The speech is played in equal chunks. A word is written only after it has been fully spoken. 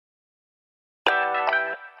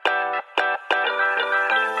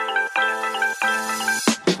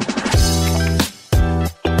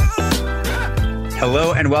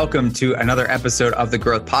Hello and welcome to another episode of the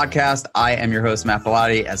Growth Podcast. I am your host, Matt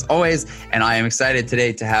Pilati, as always, and I am excited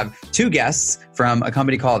today to have two guests from a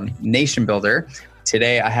company called Nation Builder.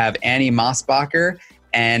 Today I have Annie Mosbacher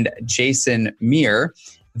and Jason Meir.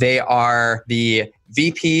 They are the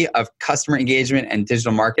VP of Customer Engagement and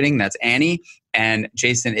Digital Marketing. That's Annie. And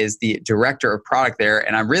Jason is the Director of Product there.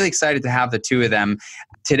 And I'm really excited to have the two of them.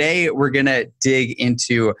 Today, we're going to dig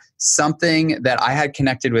into something that I had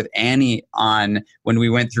connected with Annie on when we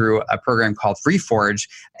went through a program called Reforge.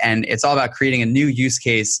 And it's all about creating a new use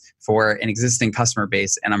case for an existing customer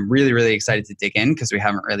base. And I'm really, really excited to dig in because we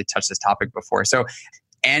haven't really touched this topic before. So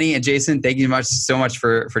Annie and Jason, thank you so much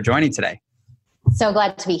for joining today. So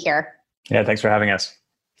glad to be here. Yeah, thanks for having us.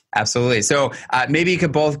 Absolutely. So maybe you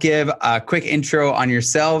could both give a quick intro on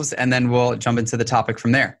yourselves and then we'll jump into the topic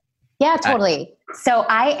from there. Yeah, totally. So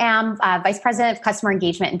I am Vice President of Customer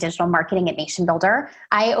Engagement and Digital Marketing at Nation Builder.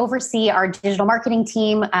 I oversee our digital marketing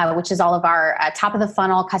team, which is all of our top of the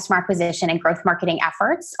funnel customer acquisition and growth marketing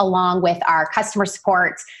efforts, along with our customer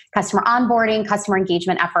support, customer onboarding, customer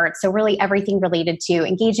engagement efforts. So really everything related to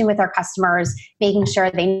engaging with our customers, making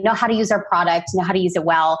sure they know how to use our product, know how to use it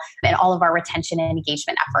well, and all of our retention and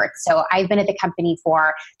engagement efforts. So I've been at the company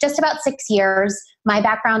for just about 6 years. My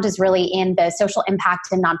background is really in the social impact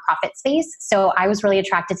and nonprofit space. So I was really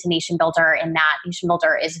attracted to Nation Builder in that Nation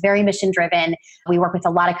Builder is very mission driven. We work with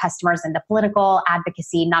a lot of customers in the political,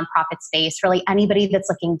 advocacy, nonprofit space, really anybody that's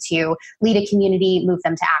looking to lead a community, move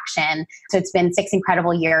them to action. So it's been 6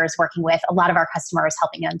 incredible years working with a lot of our customers,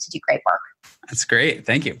 helping them to do great work. That's great.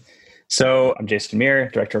 Thank you. So I'm Jason Meir,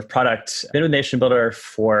 Director of Product. Been with Nation Builder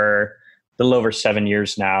for a little over 7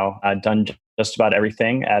 years now. I've done just about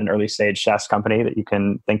everything at an early stage SaaS company that you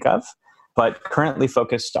can think of, but currently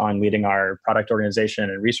focused on leading our product organization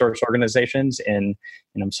and resource organizations in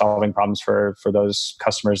solving problems for those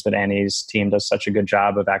customers that Annie's team does such a good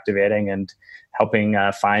job of activating and helping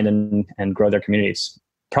find and grow their communities.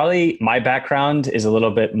 Probably my background is a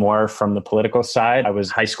little bit more from the political side. I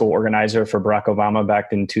was high school organizer for Barack Obama back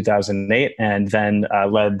in 2008, and then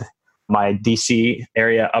led my DC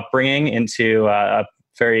area upbringing into a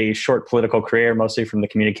very short political career, mostly from the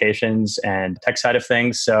communications and tech side of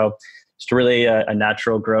things. So just really a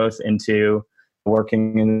natural growth into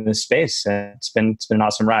working in this space. And it's been an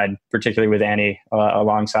awesome ride, particularly with Annie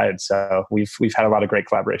alongside. So we've had a lot of great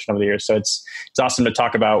collaboration over the years. So it's awesome to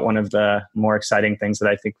talk about one of the more exciting things that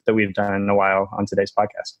I think that we've done in a while on today's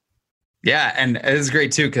podcast. Yeah, and it is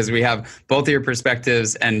great too, because we have both of your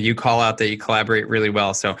perspectives and you call out that you collaborate really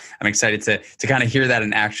well. So I'm excited to kind of hear that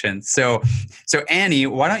in action. So Annie,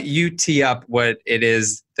 why don't you tee up what it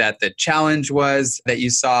is that the challenge was that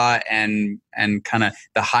you saw and kind of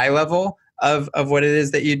the high level of what it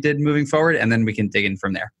is that you did moving forward, and then we can dig in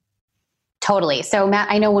from there. Totally. So Matt,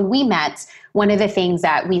 I know when we met, one of the things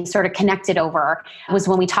that we sort of connected over was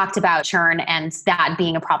when we talked about churn and that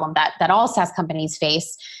being a problem that all SaaS companies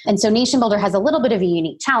face. And so Nation Builder has a little bit of a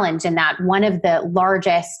unique challenge in that one of the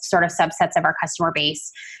largest sort of subsets of our customer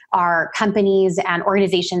base are companies and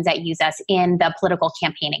organizations that use us in the political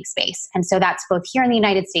campaigning space. And so that's both here in the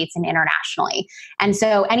United States and internationally. And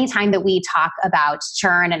so anytime that we talk about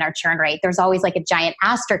churn and our churn rate, there's always like a giant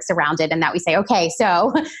asterisk around it, and that we say, okay,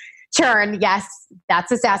 so churn, yes,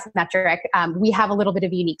 that's a SaaS metric. We have a little bit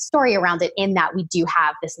of a unique story around it in that we do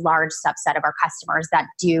have this large subset of our customers that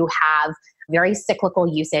do have very cyclical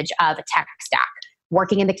usage of a tech stack.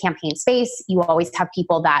 Working in the campaign space, you always have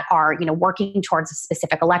people that are, working towards a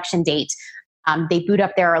specific election date. They boot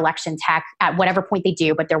up their election tech at whatever point they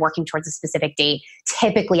do, but they're working towards a specific date.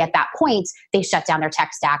 Typically at that point, they shut down their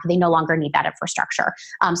tech stack. They no longer need that infrastructure.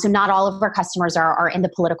 So not all of our customers are in the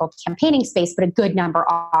political campaigning space, but a good number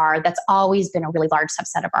are. That's always been a really large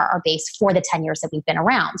subset of our base for the 10 years that we've been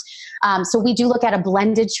around. So we do look at a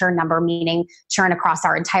blended churn number, meaning churn across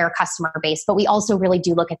our entire customer base, but we also really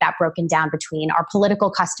do look at that broken down between our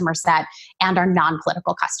political customer set and our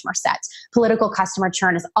non-political customer set. Political customer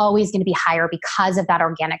churn is always going to be higher because of that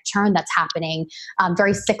organic churn that's happening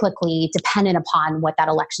very cyclically, dependent upon what that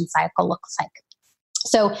election cycle looks like.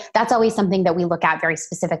 So that's always something that we look at very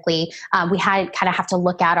specifically. We kind of have to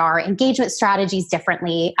look at our engagement strategies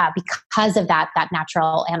differently because of that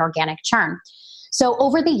natural and organic churn. So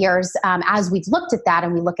over the years, as we've looked at that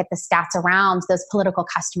and we look at the stats around those political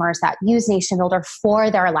customers that use Nation Builder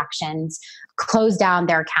for their elections, close down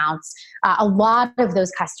their accounts. A lot of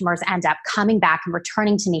those customers end up coming back and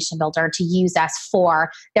returning to Nation Builder to use us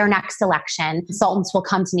for their next election. Consultants will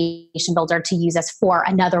come to Nation Builder to use us for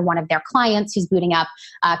another one of their clients who's booting up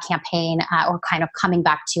a campaign or kind of coming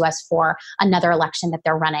back to us for another election that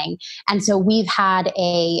they're running. And so we've had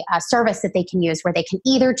a service that they can use where they can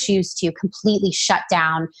either choose to completely shut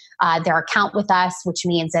down their account with us, which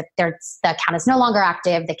means that the account is no longer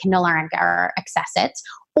active, they can no longer access it,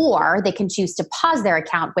 or they can choose to pause their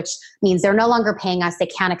account, which means they're no longer paying us, they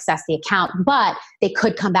can't access the account, but they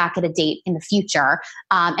could come back at a date in the future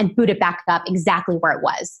and boot it back up exactly where it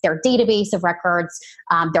was. Their database of records,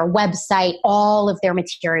 their website, all of their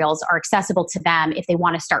materials are accessible to them if they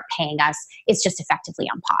want to start paying us. It's just effectively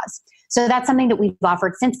on pause. So that's something that we've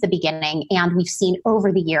offered since the beginning, and we've seen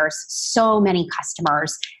over the years so many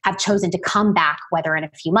customers have chosen to come back, whether in a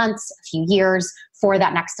few months, a few years, for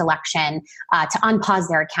that next election, to unpause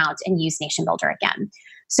their account and use Nation Builder again.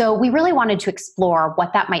 So we really wanted to explore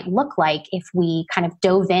what that might look like if we kind of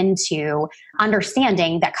dove into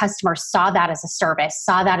understanding that customers saw that as a service,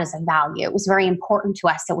 saw that as a value. It was very important to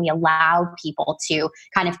us that we allowed people to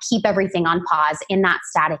kind of keep everything on pause in that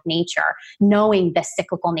static nature, knowing the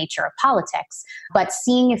cyclical nature of politics, but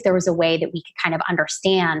seeing if there was a way that we could kind of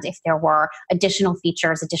understand if there were additional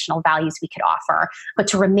features, additional values we could offer, but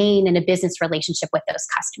to remain in a business relationship with those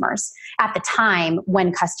customers. At the time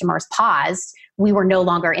when customers paused, we were no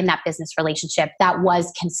longer in that business relationship. That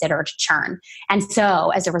was considered churn. And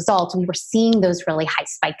so as a result, we were seeing those really high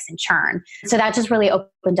spikes in churn. So that just really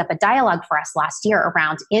opened up a dialogue for us last year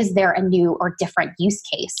around, is there a new or different use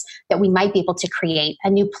case that we might be able to create, a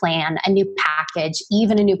new plan, a new package,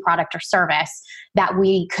 even a new product or service that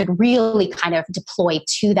we could really kind of deploy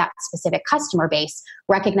to that specific customer base,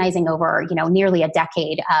 recognizing over, nearly a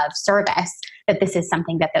decade of service that this is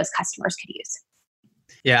something that those customers could use.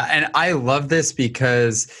 Yeah, and I love this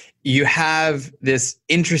because you have this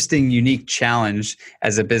interesting, unique challenge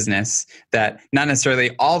as a business that not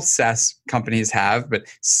necessarily all SaaS companies have, but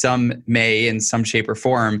some may in some shape or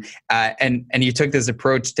form. And you took this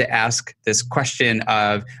approach to ask this question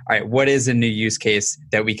of, all right, what is a new use case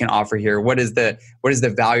that we can offer here? What is the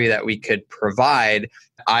value that we could provide?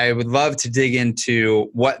 I would love to dig into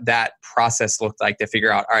what that process looked like to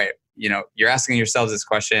figure out, all right, you're asking yourselves this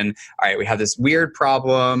question. All right, we have this weird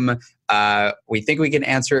problem. We think we can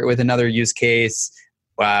answer it with another use case.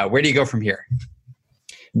 Where do you go from here?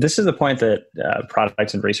 This is the point that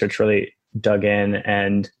products and research really dug in.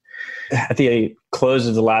 And at the close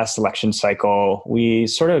of the last election cycle, we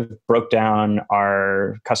sort of broke down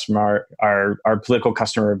our political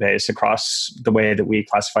customer base across the way that we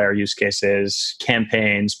classify our use cases,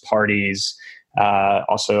 campaigns, parties,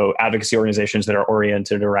 also advocacy organizations that are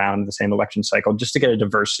oriented around the same election cycle, just to get a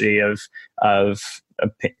diversity of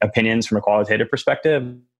opinions from a qualitative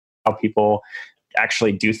perspective, how people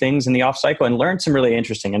actually do things in the off cycle, and learn some really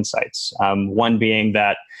interesting insights. One being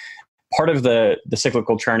that part of the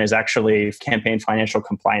cyclical churn is actually campaign financial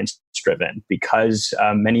compliance driven, because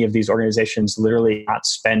many of these organizations literally not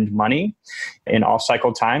spend money in off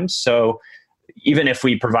cycle times. So even if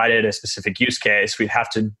we provided a specific use case, we'd have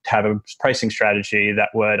to have a pricing strategy that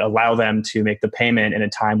would allow them to make the payment in a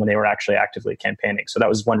time when they were actually actively campaigning. So that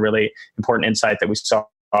was one really important insight that we saw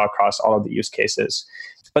across all of the use cases.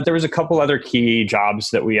 But there was a couple other key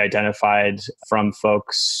jobs that we identified from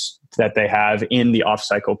folks that they have in the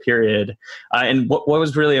off-cycle period. And what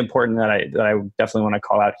was really important that I definitely want to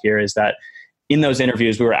call out here is that in those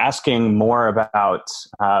interviews, we were asking more about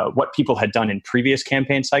what people had done in previous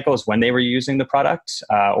campaign cycles when they were using the product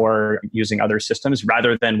or using other systems,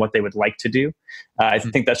 rather than what they would like to do. I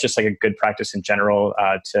think that's just like a good practice in general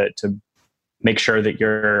to make sure that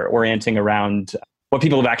you're orienting around what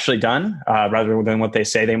people have actually done rather than what they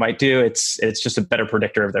say they might do. It's just a better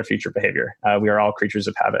predictor of their future behavior. We are all creatures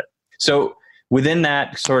of habit. So within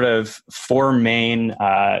that sort of four main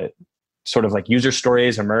sort of like user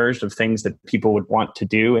stories emerged of things that people would want to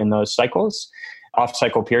do in those cycles,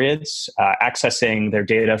 off-cycle periods, accessing their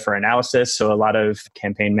data for analysis. So a lot of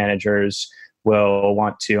campaign managers will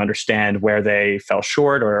want to understand where they fell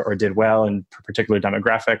short or did well in particular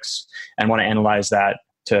demographics and want to analyze that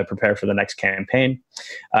to prepare for the next campaign.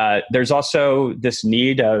 There's also this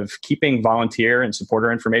need of keeping volunteer and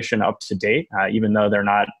supporter information up to date. Even though they're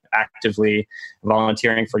not actively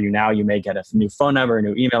volunteering for you now, you may get a new phone number, a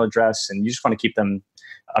new email address, and you just want to keep them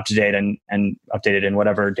up to date and updated in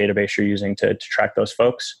whatever database you're using to track those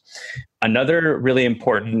folks. Another really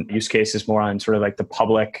important use case is more on sort of like the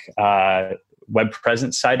public web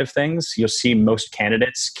presence side of things. You'll see most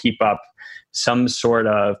candidates keep up some sort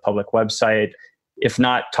of public website, if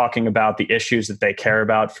not talking about the issues that they care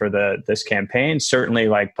about for this campaign, certainly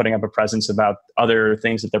like putting up a presence about other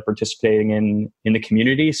things that they're participating in the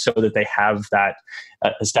community, so that they have that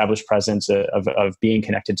established presence of being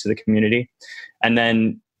connected to the community. And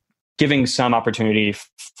then giving some opportunity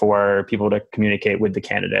for people to communicate with the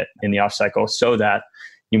candidate in the off cycle, so that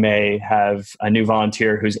you may have a new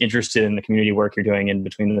volunteer who's interested in the community work you're doing in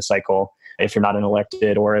between the cycle, if you're not an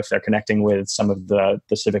elected, or if they're connecting with some of the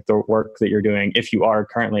civic work that you're doing, if you are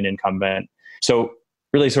currently an incumbent. So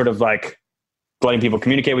really sort of like letting people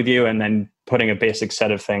communicate with you, and then putting a basic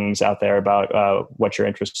set of things out there about what you're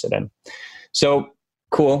interested in. So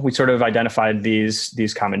cool. We sort of identified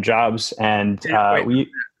these common jobs, and we...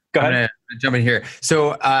 Go ahead. I'm going to jump in here.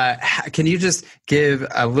 So can you just give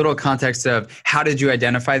a little context of how did you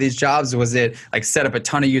identify these jobs? Was it like set up a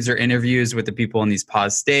ton of user interviews with the people in these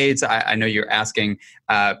pause states? I know you're asking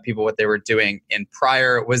people what they were doing in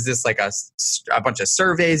prior. Was this like a bunch of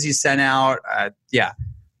surveys you sent out? Yeah.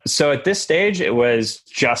 So at this stage, it was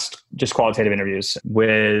just qualitative interviews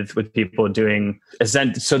with people doing.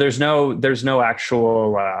 So there's no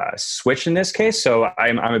actual switch in this case. So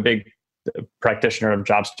I'm a big practitioner of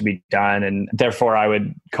jobs to be done, and therefore I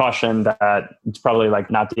would caution that it's probably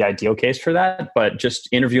like not the ideal case for that, but just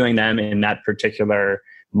interviewing them in that particular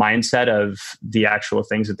mindset of the actual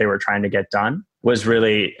things that they were trying to get done was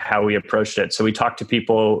really how we approached it. So we talked to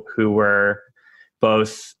people who were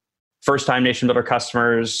both first-time Nation Builder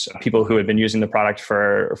customers, people who had been using the product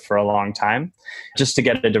for a long time, just to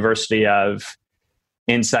get a diversity of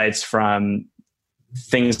insights from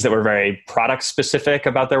things that were very product specific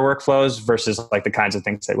about their workflows versus like the kinds of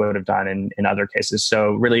things they would have done in other cases.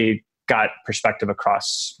 So really got perspective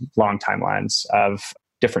across long timelines of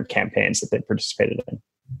different campaigns that they participated in.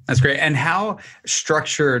 That's great. And how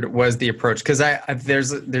structured was the approach? Because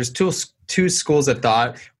there's two schools of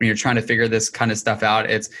thought when you're trying to figure this kind of stuff out.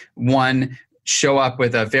 It's one, show up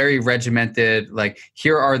with a very regimented, like,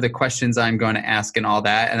 here are the questions I'm going to ask and all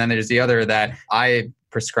that. And then there's the other that I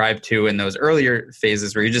prescribe to in those earlier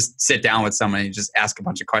phases, where you just sit down with someone and you just ask a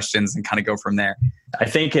bunch of questions and kind of go from there. I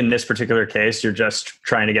think in this particular case, you're just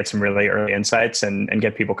trying to get some really early insights and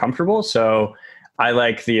get people comfortable. So I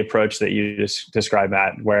like the approach that you just described,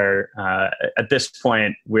 Matt, where at this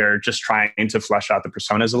point, we're just trying to flesh out the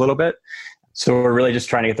personas a little bit. So we're really just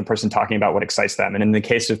trying to get the person talking about what excites them. And in the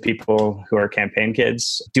case of people who are campaign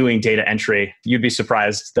kids doing data entry, you'd be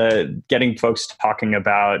surprised that getting folks talking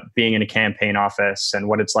about being in a campaign office and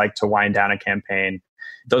what it's like to wind down a campaign.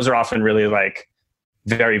 Those are often really like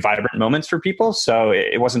very vibrant moments for people. So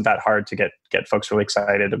it wasn't that hard to get folks really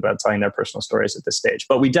excited about telling their personal stories at this stage.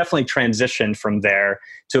 But we definitely transitioned from there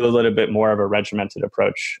to a little bit more of a regimented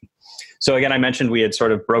approach. So again, I mentioned we had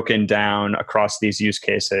sort of broken down across these use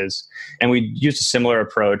cases, and we used a similar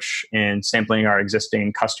approach in sampling our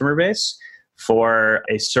existing customer base for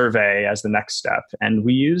a survey as the next step. And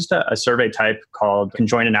we used a survey type called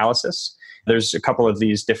conjoint analysis. There's a couple of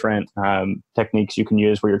these different techniques you can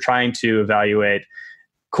use where you're trying to evaluate,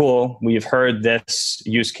 cool, we've heard this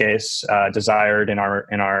use case desired in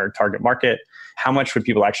our target market. How much would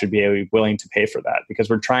people actually be willing to pay for that? Because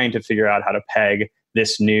we're trying to figure out how to peg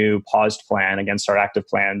this new paused plan against our active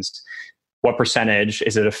plans. What percentage?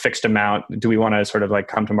 Is it a fixed amount? Do we want to sort of like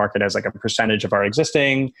come to market as like a percentage of our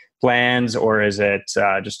existing plans, or is it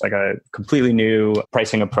just like a completely new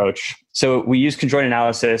pricing approach? So we use conjoint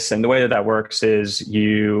analysis, and the way that works is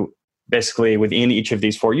you basically within each of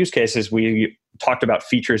these 4 use cases, we talked about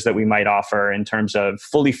features that we might offer in terms of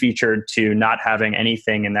fully featured to not having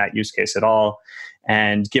anything in that use case at all,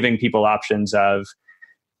 and giving people options of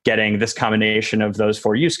getting this combination of those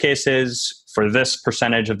 4 use cases for this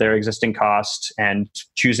percentage of their existing cost and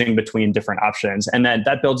choosing between different options. And then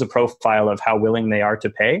that builds a profile of how willing they are to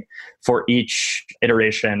pay for each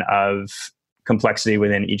iteration of complexity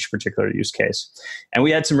within each particular use case. And we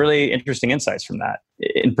had some really interesting insights from that.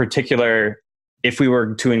 In particular, if we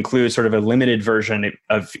were to include sort of a limited version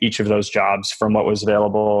of each of those jobs from what was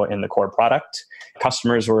available in the core product,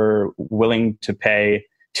 customers were willing to pay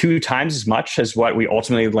 2 times as much as what we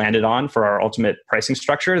ultimately landed on for our ultimate pricing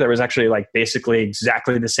structure. There was actually like basically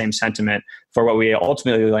exactly the same sentiment for what we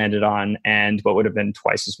ultimately landed on and what would have been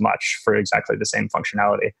twice as much for exactly the same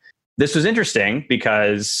functionality. This was interesting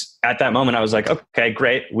because at that moment I was like, okay,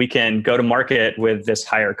 great. We can go to market with this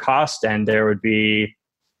higher cost and there would be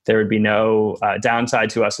no downside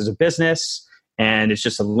to us as a business. And it's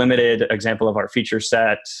just a limited example of our feature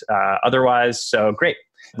set otherwise. So great.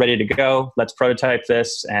 Ready to go. Let's prototype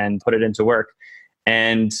this and put it into work.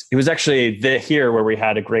 And it was actually here where we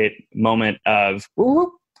had a great moment of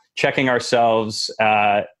checking ourselves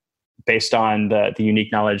based on the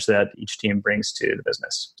unique knowledge that each team brings to the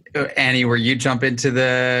business. Annie, where you jump into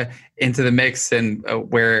the mix and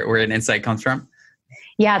where an insight comes from?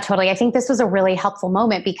 Yeah, totally. I think this was a really helpful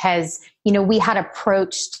moment because, we had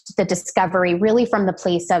approached the discovery really from the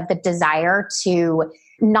place of the desire to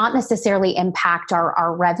not necessarily impact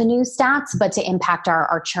our revenue stats, but to impact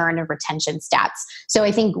our churn and retention stats. So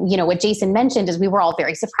I think, what Jason mentioned is we were all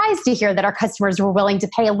very surprised to hear that our customers were willing to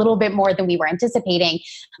pay a little bit more than we were anticipating,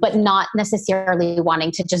 but not necessarily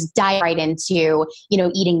wanting to just dive right into,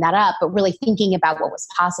 eating that up, but really thinking about what was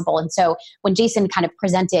possible. And so when Jason kind of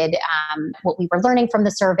presented what we were learning from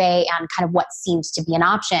the survey and kind of what seemed to be an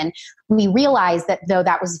option, we realized that though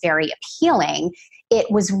that was very appealing,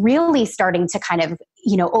 it was really starting to kind of,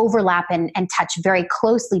 overlap and touch very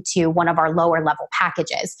closely to one of our lower level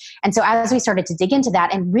packages. And so as we started to dig into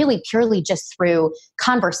that and really purely just through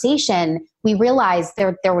conversation, we realized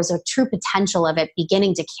there was a true potential of it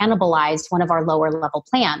beginning to cannibalize one of our lower level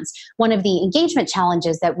plans. One of the engagement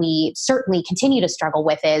challenges that we certainly continue to struggle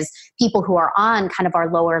with is people who are on kind of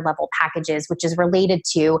our lower level packages, which is related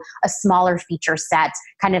to a smaller feature set,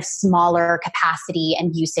 kind of smaller capacity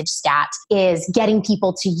and usage stat, is getting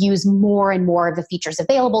people to use more and more of the features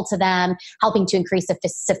available to them, helping to increase the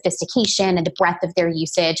sophistication and the breadth of their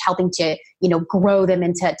usage, helping to grow them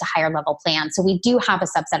into higher level plans. So we do have a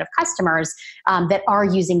subset of customers that are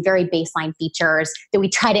using very baseline features that we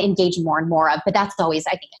try to engage more and more of, but that's always,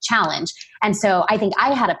 I think, a challenge. And so I think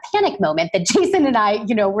I had a panic moment that Jason and I,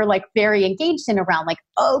 were like very engaged in around like,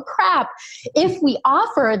 oh crap, if we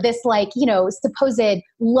offer this supposed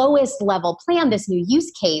lowest level plan, this new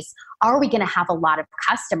use case, are we going to have a lot of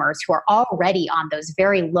customers who are already on those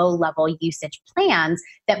very low level usage plans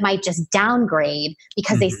that might just downgrade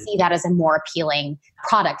because they see that as a more appealing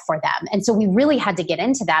product for them? And so we really had to get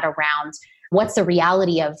into that around what's the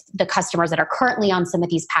reality of the customers that are currently on some of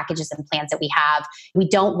these packages and plans that we have. We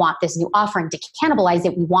don't want this new offering to cannibalize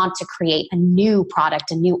it. We want to create a new product,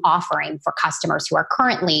 a new offering for customers who are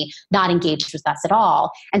currently not engaged with us at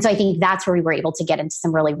all. And so I think that's where we were able to get into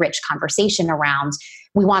some really rich conversation around,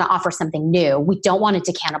 we want to offer something new. We don't want it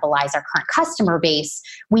to cannibalize our current customer base.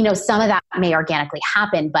 We know some of that may organically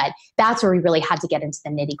happen, but that's where we really had to get into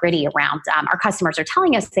the nitty gritty around our customers are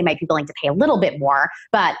telling us they might be willing to pay a little bit more,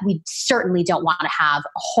 but we certainly don't want to have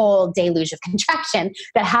a whole deluge of contraction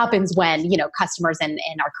that happens when, customers in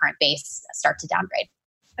our current base start to downgrade.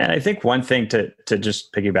 And I think one thing to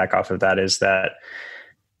just piggyback off of that is that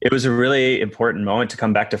it was a really important moment to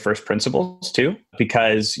come back to first principles too,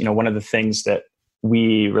 because, one of the things that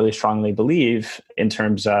we really strongly believe in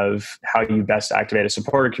terms of how you best activate a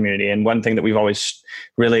supporter community. And one thing that we've always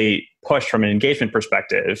really pushed from an engagement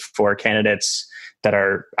perspective for candidates that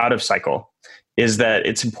are out of cycle is that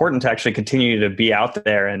it's important to actually continue to be out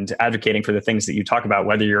there and advocating for the things that you talk about,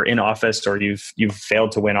 whether you're in office or you've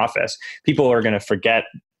failed to win office. People are going to forget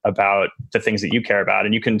about the things that you care about.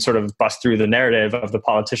 And you can sort of bust through the narrative of the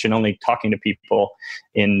politician only talking to people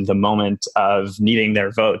in the moment of needing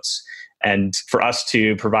their votes. And for us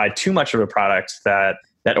to provide too much of a product that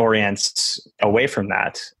orients away from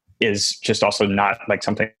that is just also not like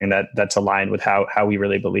something that's aligned with how we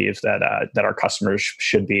really believe that our customers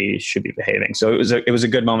should be behaving. So it was a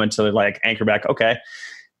good moment to like anchor back. Okay,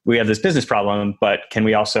 we have this business problem, but can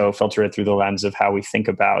we also filter it through the lens of how we think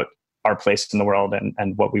about our place in the world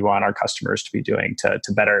and what we want our customers to be doing to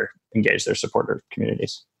better engage their supporter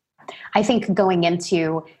communities? I think going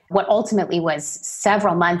into what ultimately was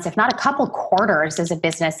several months, if not a couple quarters as a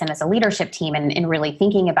business and as a leadership team in really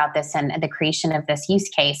thinking about this and the creation of this use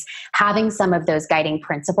case, having some of those guiding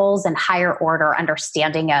principles and higher order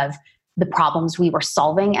understanding of the problems we were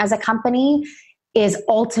solving as a company is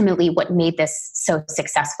ultimately what made this so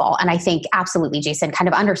successful. And I think absolutely, Jason, kind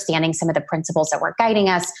of understanding some of the principles that were guiding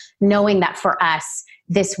us, knowing that for us,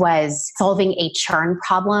 this was solving a churn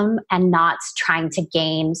problem and not trying to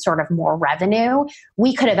gain sort of more revenue.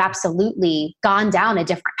 We could have absolutely gone down a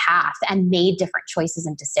different path and made different choices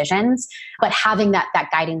and decisions. But having that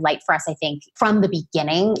guiding light for us, I think, from the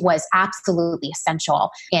beginning was absolutely essential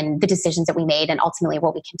in the decisions that we made. And ultimately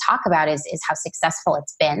what we can talk about is how successful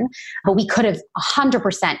it's been. But we could have 100%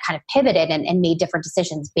 kind of pivoted and made different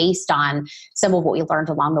decisions based on some of what we learned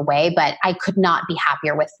along the way. But I could not be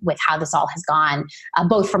happier with how this all has gone.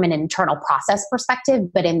 Both from an internal process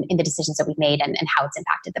perspective, but in the decisions that we've made and how it's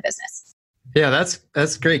impacted the business. Yeah,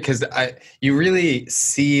 that's great because you really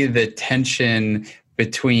see the tension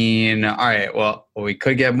between, all right, well, we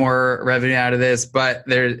could get more revenue out of this, but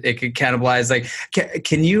it could cannibalize. Like,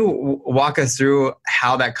 can you walk us through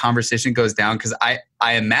how that conversation goes down? Because I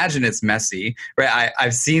imagine it's messy, right?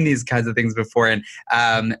 I've seen these kinds of things before, and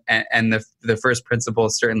the first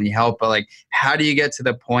principles certainly help. But like, how do you get to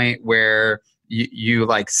the point where you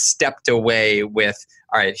like stepped away with,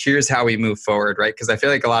 all right, here's how we move forward, right? Because I feel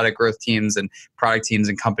like a lot of growth teams and product teams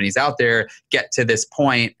and companies out there get to this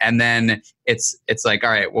point, and then it's like, all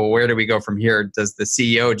right, well, where do we go from here? Does the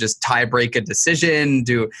CEO just tie break a decision?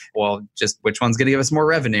 Just which one's going to give us more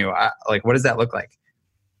revenue? Like, what does that look like?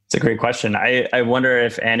 It's a great question. I wonder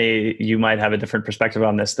if, Annie, you might have a different perspective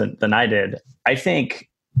on this than I did. I think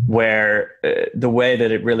where the way that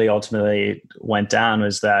it really ultimately went down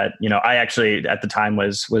was that, I actually at the time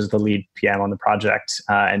was the lead PM on the project.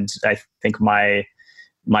 And I think my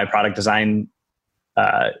product design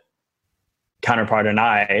counterpart and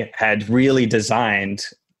I had really designed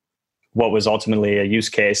what was ultimately a use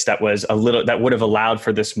case that would have allowed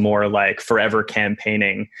for this more like forever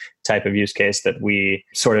campaigning type of use case that we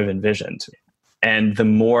sort of envisioned. And the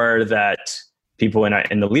more that people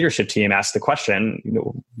in the leadership team asked the question,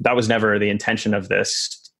 that was never the intention of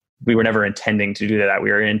this. We were never intending to do that.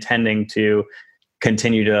 We were intending to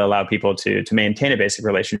continue to allow people to maintain a basic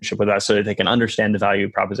relationship with us so that they can understand the value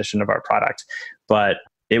proposition of our product. But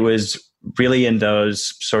it was really in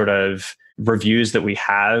those sort of reviews that we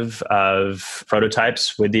have of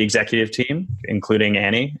prototypes with the executive team, including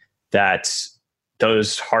Annie, that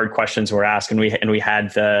those hard questions were asked, and we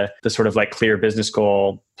had the sort of like clear business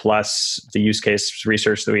goal plus the use case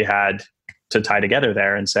research that we had to tie together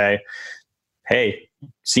there and say, hey,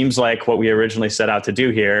 seems like what we originally set out to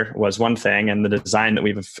do here was one thing, and the design that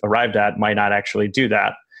we've arrived at might not actually do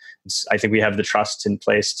that. I think we have the trust in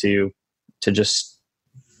place to just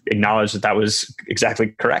acknowledge that was exactly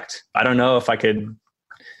correct. I don't know if I could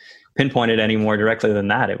pinpoint it any more directly than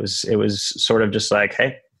that. It was sort of just like,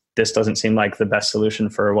 hey, this doesn't seem like the best solution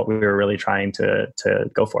for what we were really trying to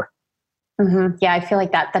go for. Mm-hmm. Yeah, I feel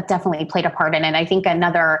like that definitely played a part in it. I think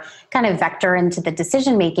another kind of vector into the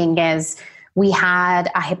decision making is we had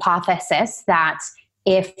a hypothesis that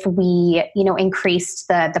if we, increased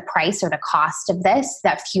the price or the cost of this,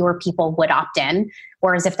 that fewer people would opt in.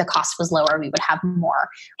 Whereas if the cost was lower, we would have more.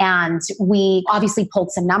 And we obviously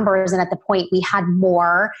pulled some numbers. And at the point, we had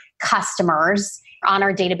more customers on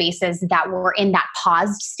our databases that were in that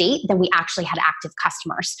paused state than we actually had active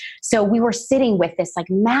customers. So we were sitting with this like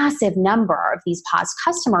massive number of these paused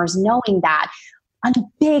customers, knowing that a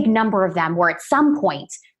big number of them were at some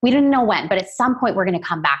point, we didn't know when, but at some point were going to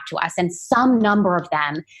come back to us. And some number of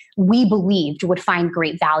them we believed would find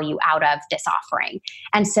great value out of this offering.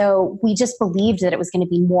 And so we just believed that it was going to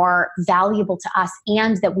be more valuable to us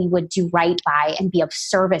and that we would do right by and be of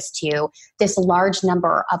service to this large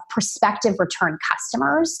number of prospective return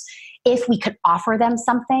customers if we could offer them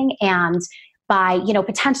something, and by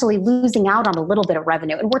potentially losing out on a little bit of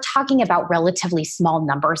revenue. And we're talking about relatively small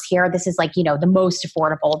numbers here. This is like, the most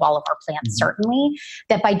affordable of all of our plans, certainly,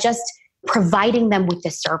 that by just providing them with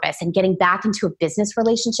this service and getting back into a business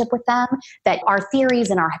relationship with them, that our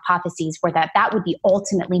theories and our hypotheses were that would be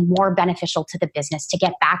ultimately more beneficial to the business to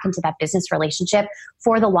get back into that business relationship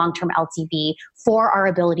for the long-term LTV, for our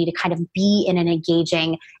ability to kind of be in an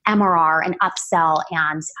engaging MRR and upsell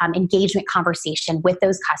and engagement conversation with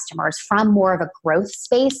those customers from more of a growth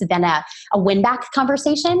space than a win-back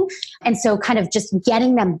conversation. And so kind of just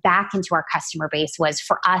getting them back into our customer base was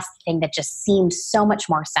for us the thing that just seemed so much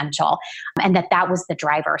more essential. And that was the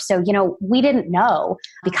driver. So, we didn't know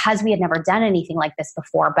because we had never done anything like this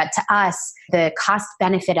before. But to us, the cost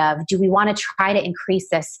benefit of, do we want to try to increase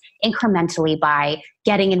this incrementally by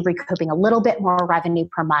getting and recouping a little bit more revenue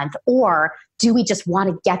per month? Or do we just want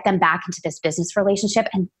to get them back into this business relationship?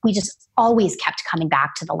 And we just always kept coming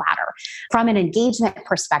back to the latter. From an engagement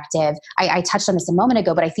perspective, I touched on this a moment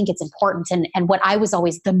ago, but I think it's important. And what I was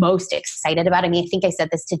always the most excited about, I think I said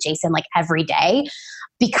this to Jason like every day,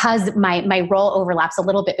 because my role overlaps a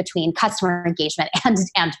little bit between customer engagement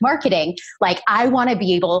and marketing. Like, I want to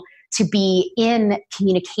be able to be in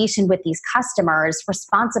communication with these customers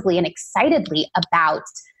responsibly and excitedly about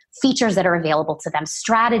features that are available to them,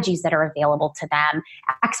 strategies that are available to them,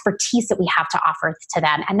 expertise that we have to offer to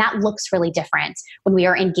them. And that looks really different when we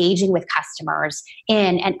are engaging with customers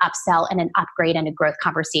in an upsell and an upgrade and a growth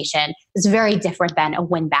conversation. It's very different than a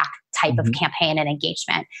win-back type of campaign and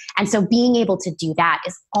engagement. And so being able to do that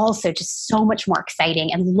is also just so much more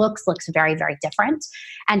exciting and looks very, very different.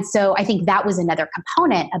 And so I think that was another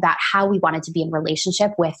component about how we wanted to be in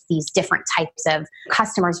relationship with these different types of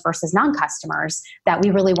customers versus non-customers that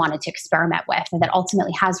we really wanted to experiment with, and that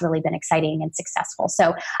ultimately has really been exciting and successful.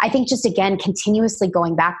 So I think just again, continuously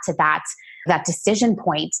going back to that decision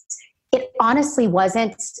point, it honestly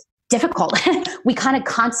wasn't difficult. We kind of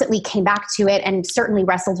constantly came back to it and certainly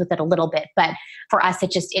wrestled with it a little bit. But for us,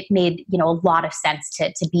 it made, a lot of sense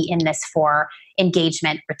to be in this for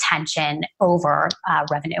engagement, retention over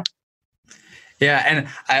revenue. Yeah.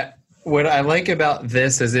 And what I like about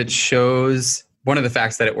this is it shows, one of the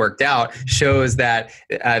facts that it worked out shows that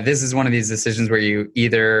this is one of these decisions where you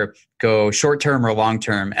either go short-term or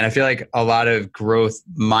long-term. And I feel like a lot of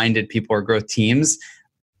growth-minded people or growth teams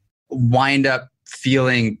wind up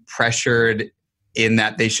feeling pressured in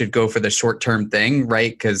that they should go for the short-term thing,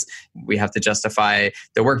 right? Because we have to justify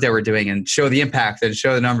the work that we're doing and show the impact and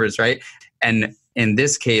show the numbers, right? And in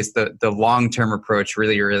this case, the long-term approach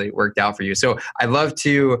really, really worked out for you. So I'd love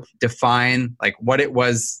to define like what it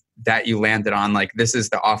was that you landed on, like this is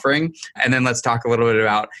the offering. And then let's talk a little bit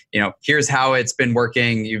about, here's how it's been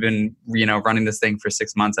working. You've been, running this thing for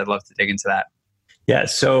 6 months. I'd love to dig into that. Yeah.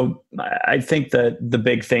 So I think that the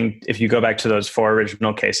big thing, if you go back to those 4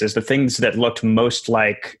 original cases, the things that looked most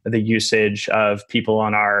like the usage of people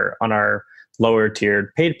on our lower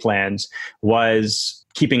tiered paid plans was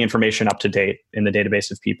keeping information up to date in the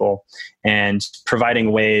database of people and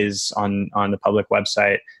providing ways on the public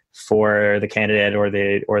website for the candidate or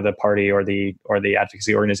the party or the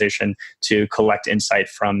advocacy organization to collect insight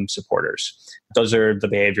from supporters. Those are the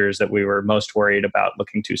behaviors that we were most worried about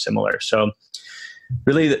looking too similar. So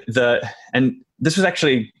really and this was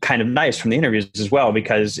actually kind of nice from the interviews as well,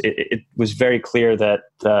 because it was very clear that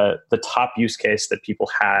the top use case that people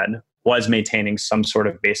had was maintaining some sort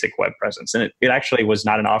of basic web presence. And it actually was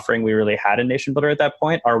not an offering we really had in Nation Builder at that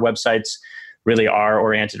point. Our websites really are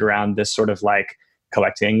oriented around this sort of like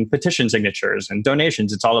collecting petition signatures and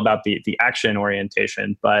donations. It's all about the action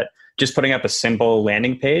orientation, but just putting up a simple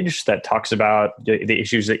landing page that talks about the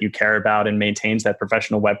issues that you care about and maintains that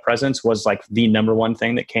professional web presence was like the number one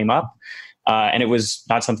thing that came up. And it was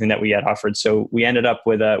not something that we had offered. So we ended up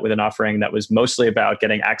with an offering that was mostly about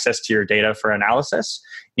getting access to your data for analysis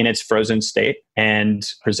in its frozen state and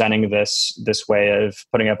presenting this way of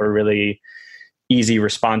putting up a really easy,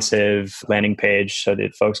 responsive landing page so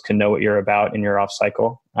that folks can know what you're about in your off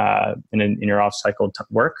cycle, in your off cycle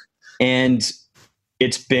work. And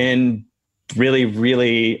it's been really,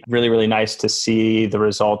 really, really, really nice to see the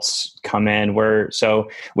results come in. So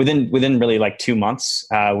within really like 2 months,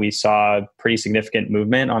 we saw pretty significant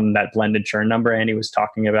movement on that blended churn number Andy was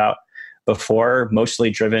talking about before, mostly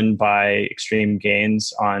driven by extreme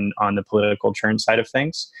gains on the political churn side of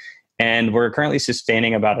things. And we're currently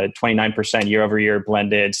sustaining about a 29% year over year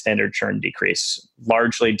blended standard churn decrease,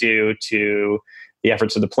 largely due to the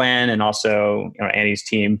efforts of the plan and also Annie's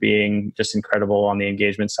team being just incredible on the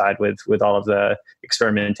engagement side with all of the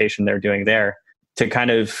experimentation they're doing there. To kind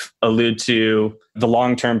of allude to the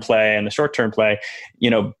long-term play and the short-term play,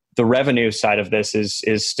 the revenue side of this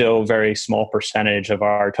is still a very small percentage of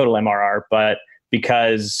our total MRR, but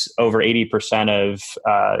because over 80%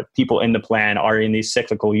 of people in the plan are in these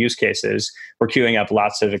cyclical use cases, we're queuing up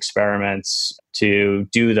lots of experiments to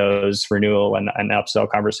do those renewal and upsell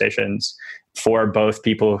conversations for both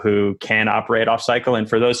people who can operate off cycle and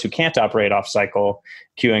for those who can't operate off cycle,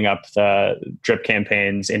 queuing up the drip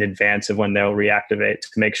campaigns in advance of when they'll reactivate to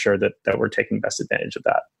make sure that we're taking best advantage of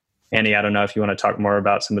that. Annie, I don't know if you want to talk more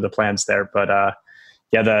about some of the plans there, but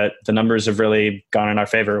the numbers have really gone in our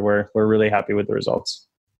favor. We're really happy with the results.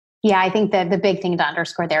 Yeah, I think that the big thing to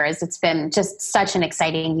underscore there is it's been just such an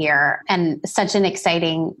exciting year and such an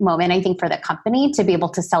exciting moment, I think, for the company to be able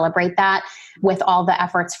to celebrate that with all the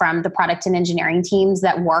efforts from the product and engineering teams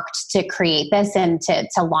that worked to create this and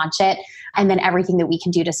to launch it, and then everything that we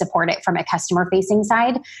can do to support it from a customer-facing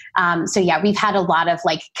side. So yeah, we've had a lot of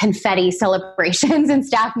like confetti celebrations and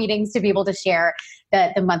staff meetings to be able to share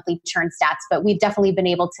the monthly churn stats, but we've definitely been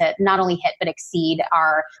able to not only hit but exceed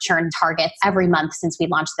our churn targets every month since we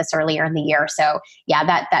launched this earlier in the year. So yeah,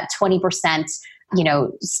 that 20%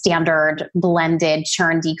 standard blended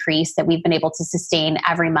churn decrease that we've been able to sustain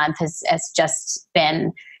every month has just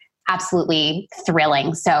been absolutely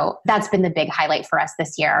thrilling. So that's been the big highlight for us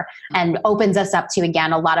this year and opens us up to,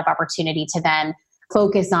 again, a lot of opportunity to then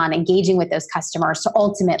focus on engaging with those customers to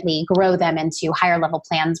ultimately grow them into higher level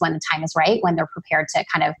plans when the time is right, when they're prepared to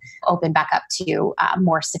kind of open back up to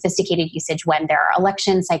more sophisticated usage when their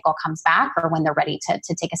election cycle comes back or when they're ready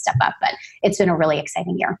to take a step up. But it's been a really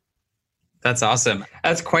exciting year. That's awesome.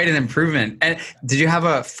 That's quite an improvement. And did you have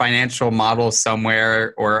a financial model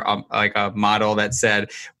somewhere or like a model that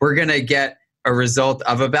said, we're going to get a result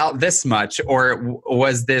of about this much? Or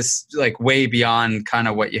was this like way beyond kind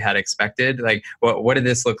of what you had expected? Like what did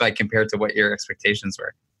this look like compared to what your expectations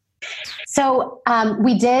were? So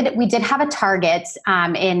we did have a target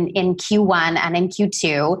in Q1 and in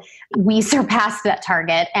Q2. We surpassed that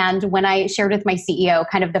target. And when I shared with my CEO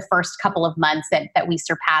kind of the first couple of months that we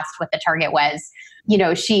surpassed what the target was,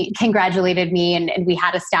 she congratulated me and we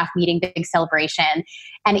had a staff meeting, big celebration.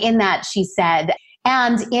 And in that she said,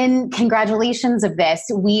 and in congratulations of this,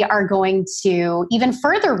 we are going to even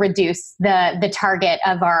further reduce the target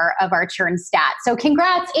of our churn stat. So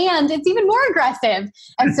congrats, and it's even more aggressive.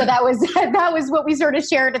 And so that was what we sort of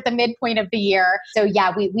shared at the midpoint of the year. So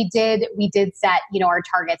yeah, we did set our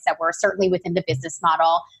targets that were certainly within the business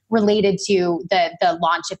model related to the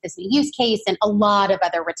launch of this new use case and a lot of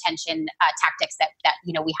other retention tactics that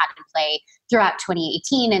we had in play throughout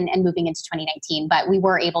 2018 and moving into 2019. But we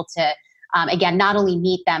were able to again, not only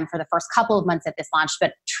meet them for the first couple of months at this launch,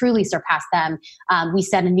 but truly surpass them. We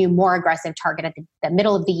set a new, more aggressive target at the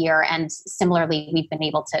middle of the year. And similarly, we've been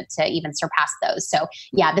able to even surpass those. So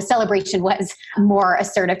yeah, the celebration was more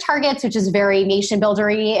assertive targets, which is very nation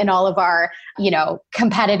buildery in all of our,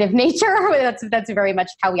 competitive nature. That's very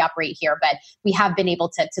much how we operate here. But we have been able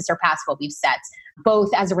to surpass what we've set,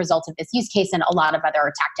 both as a result of this use case and a lot of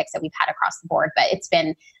other tactics that we've had across the board. But it's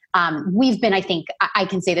been we've been, I think, I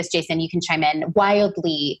can say this, Jason, you can chime in,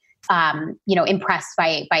 wildly, impressed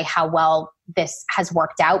by how well this has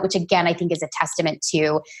worked out, which again, I think is a testament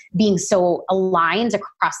to being so aligned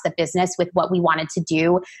across the business with what we wanted to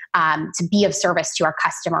do, to be of service to our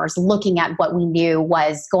customers, looking at what we knew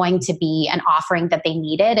was going to be an offering that they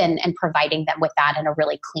needed and providing them with that in a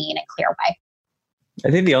really clean and clear way.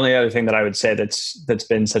 I think the only other thing that I would say that's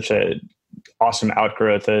been such a awesome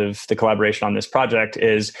outgrowth of the collaboration on this project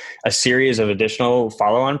is a series of additional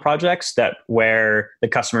follow-on projects where the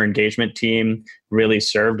customer engagement team really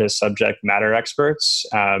served as subject matter experts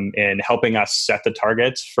in helping us set the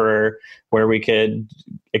targets for where we could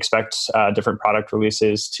expect different product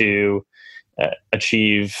releases to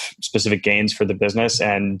achieve specific gains for the business.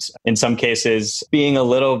 And in some cases, being a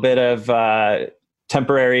little bit of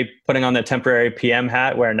putting on the temporary PM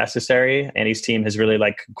hat where necessary. Annie's team has really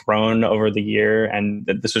grown over the year, and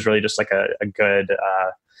this was really just a good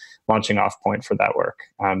launching off point for that work.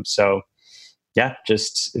 So yeah,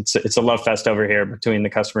 just it's a love fest over here between the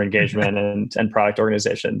customer engagement and product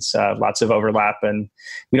organizations. Lots of overlap, and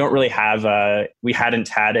we don't really we hadn't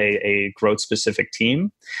had a growth specific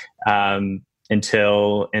team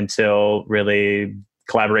until really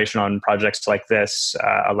collaboration on projects like this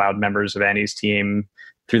allowed members of Annie's team,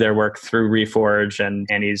 through their work through Reforge and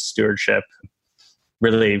Annie's stewardship,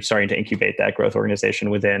 really starting to incubate that growth organization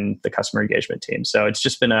within the customer engagement team. So it's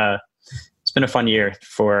just been a fun year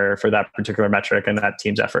for that particular metric and that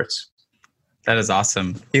team's efforts. That is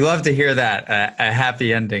awesome. You love to hear that, a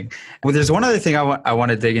happy ending. Well, there's one other thing I want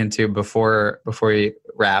to dig into before we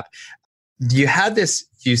wrap. You had this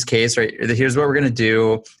use case, right? Here's what we're going to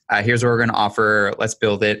do. Here's what we're going to offer. Let's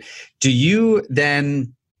build it. Do you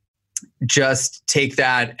then just take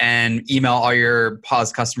that and email all your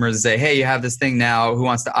pause customers and say, hey, you have this thing now, who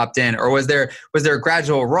wants to opt in? Or was there a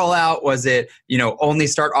gradual rollout? Was it, only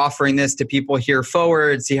start offering this to people here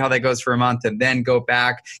forward, see how that goes for a month and then go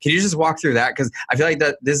back? Can you just walk through that? Because I feel like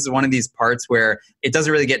that this is one of these parts where it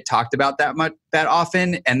doesn't really get talked about that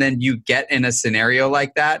often. And then you get in a scenario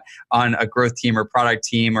like that on a growth team or product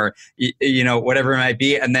team or, whatever it might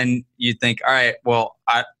be. And then you think, all right, well,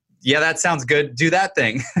 yeah, that sounds good. Do that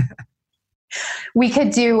thing. We could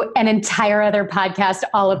do an entire other podcast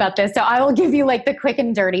all about this. So I will give you the quick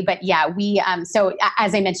and dirty, but yeah, so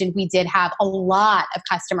as I mentioned, we did have a lot of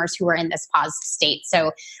customers who were in this paused state.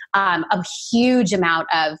 So a huge amount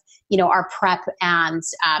of, our prep and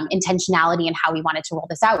intentionality and how we wanted to roll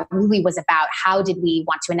this out really was about how did we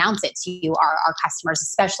want to announce it to our customers,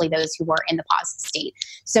 especially those who were in the paused state.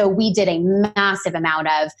 So we did a massive amount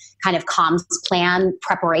of kind of comms plan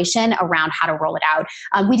preparation around how to roll it out.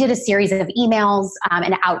 We did a series of emails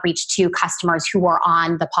and outreach to customers who were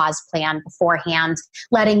on the pause plan beforehand,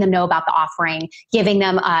 letting them know about the offering, giving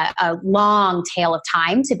them a long tail of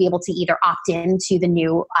time to be able to either opt into the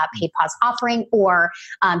new paid pause offering or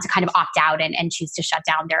to kind of opt out and choose to shut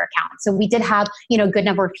down their account. So we did have, a good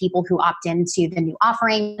number of people who opt into the new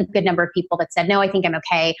offering, a good number of people that said, no, I think I'm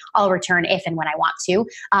okay. I'll return if and when I want to.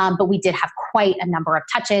 But we did have quite a number of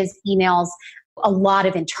touches, emails, a lot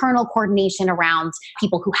of internal coordination around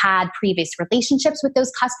people who had previous relationships with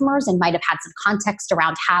those customers and might have had some context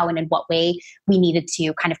around how and in what way we needed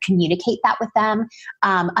to kind of communicate that with them.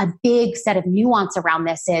 A big set of nuance around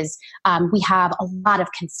this is we have a lot of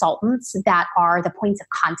consultants that are the points of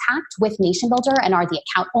contact with NationBuilder and are the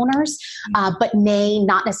account owners, but may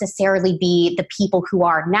not necessarily be the people who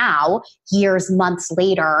are now, years, months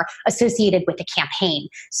later, associated with the campaign.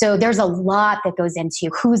 So there's a lot that goes into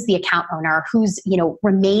who's the account owner, who's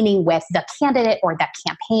remaining with the candidate or that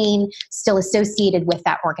campaign, still associated with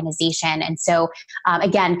that organization. And so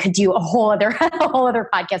again, could do a whole other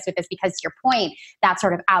podcast with this, because to your point, that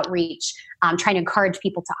sort of outreach, trying to encourage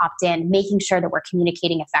people to opt in, making sure that we're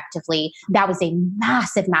communicating effectively. That was a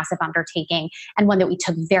massive, massive undertaking, and one that we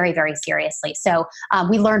took very, very seriously. So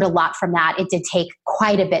we learned a lot from that. It did take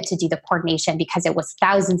quite a bit to do the coordination, because it was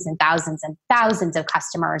thousands and thousands and thousands of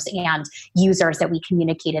customers and users that we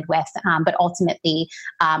communicated with. But ultimately,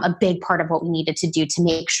 a big part of what we needed to do to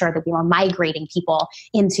make sure that we were migrating people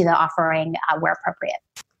into the offering where appropriate.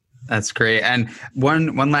 That's great. And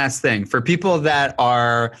one last thing for people that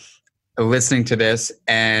are listening to this,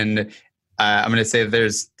 and I'm going to say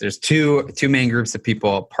there's two main groups of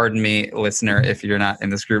people. Pardon me, listener, if you're not in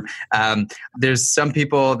this group. There's some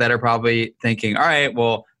people that are probably thinking, all right,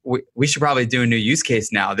 well, we should probably do a new use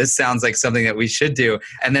case now. This sounds like something that we should do.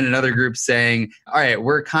 And then another group saying, all right,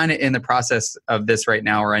 we're kind of in the process of this right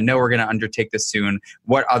now, or I know we're going to undertake this soon.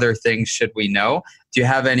 What other things should we know? Do you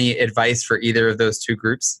have any advice for either of those two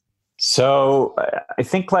groups? So I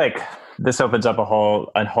think this opens up a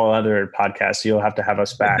whole other podcast. So you'll have to have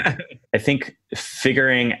us back. I think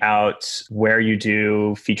figuring out where you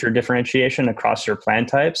do feature differentiation across your plan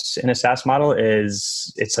types in a SaaS model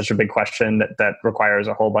it's such a big question that requires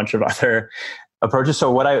a whole bunch of other approaches.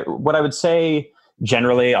 So what I would say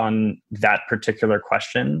generally on that particular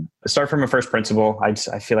question, start from a first principle. I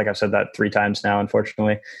feel like I've said that 3 times now,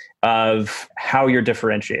 unfortunately, of how you're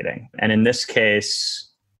differentiating. And in this case,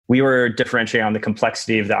 we were differentiating on the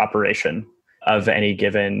complexity of the operation of any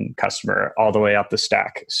given customer all the way up the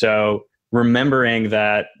stack. So remembering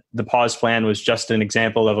that the pause plan was just an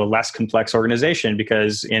example of a less complex organization,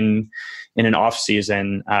 because in an off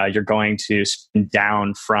season, you're going to spin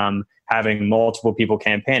down from having multiple people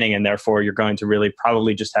campaigning, and therefore you're going to really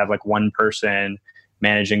probably just have one person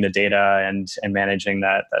managing the data and managing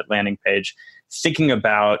that landing page. Thinking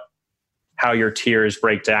about how your tiers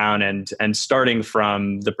break down and starting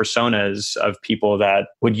from the personas of people that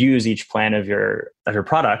would use each plan of your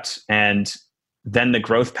product, and then the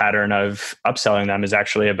growth pattern of upselling them is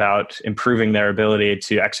actually about improving their ability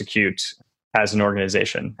to execute as an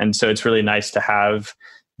organization. And so it's really nice to have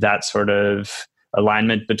that sort of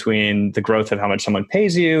alignment between the growth of how much someone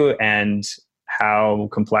pays you and how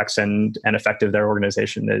complex and effective their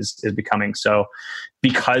organization is becoming. So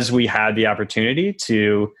because we had the opportunity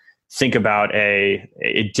to think about a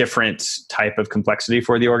different type of complexity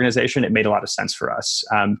for the organization, it made a lot of sense for us.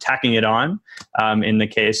 Tacking it on in the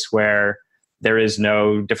case where there is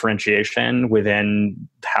no differentiation within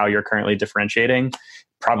how you're currently differentiating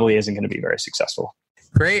probably isn't going to be very successful.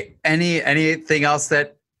 Great. Anything else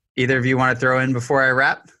that either of you want to throw in before I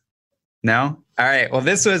wrap? No? All right. Well,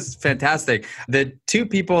 this was fantastic. The 2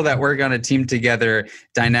 people that we're going to team together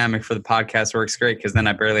dynamic for the podcast works great, because then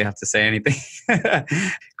I barely have to say anything.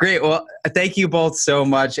 Great. Well, thank you both so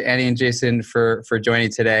much, Annie and Jason, for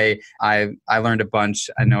joining today. I learned a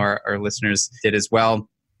bunch. I know our listeners did as well.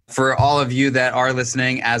 For all of you that are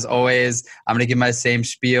listening, as always, I'm going to give my same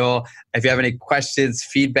spiel. If you have any questions,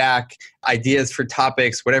 feedback, ideas for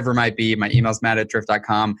topics, whatever it might be, my email's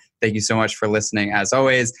matt@drift.com. Thank you so much for listening, as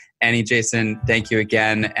always. Annie, Jason, thank you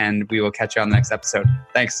again, and we will catch you on the next episode.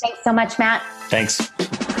 Thanks. Thanks so much, Matt. Thanks.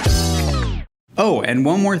 Oh, and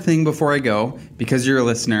one more thing before I go, because you're a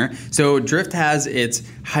listener. So Drift has its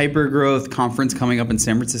Hypergrowth Conference coming up in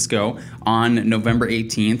San Francisco on November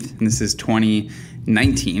 18th, and this is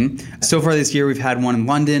 2019. So far this year, we've had one in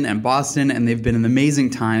London and Boston, and they've been an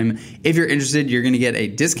amazing time. If you're interested, you're going to get a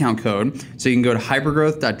discount code. So you can go to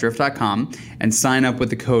hypergrowth.drift.com and sign up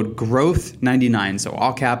with the code GROWTH99. So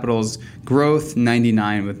all capitals,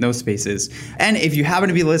 GROWTH99 with no spaces. And if you happen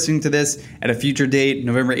to be listening to this at a future date,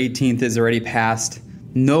 November 18th is already past.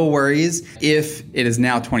 No worries. If it is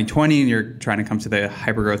now 2020 and you're trying to come to the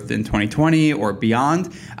Hypergrowth in 2020 or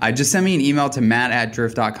beyond, just send me an email to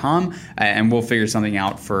matt@drift.com and we'll figure something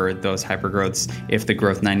out for those Hypergrowths if the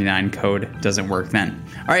Growth 99 code doesn't work then.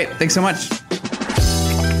 All right. Thanks so much.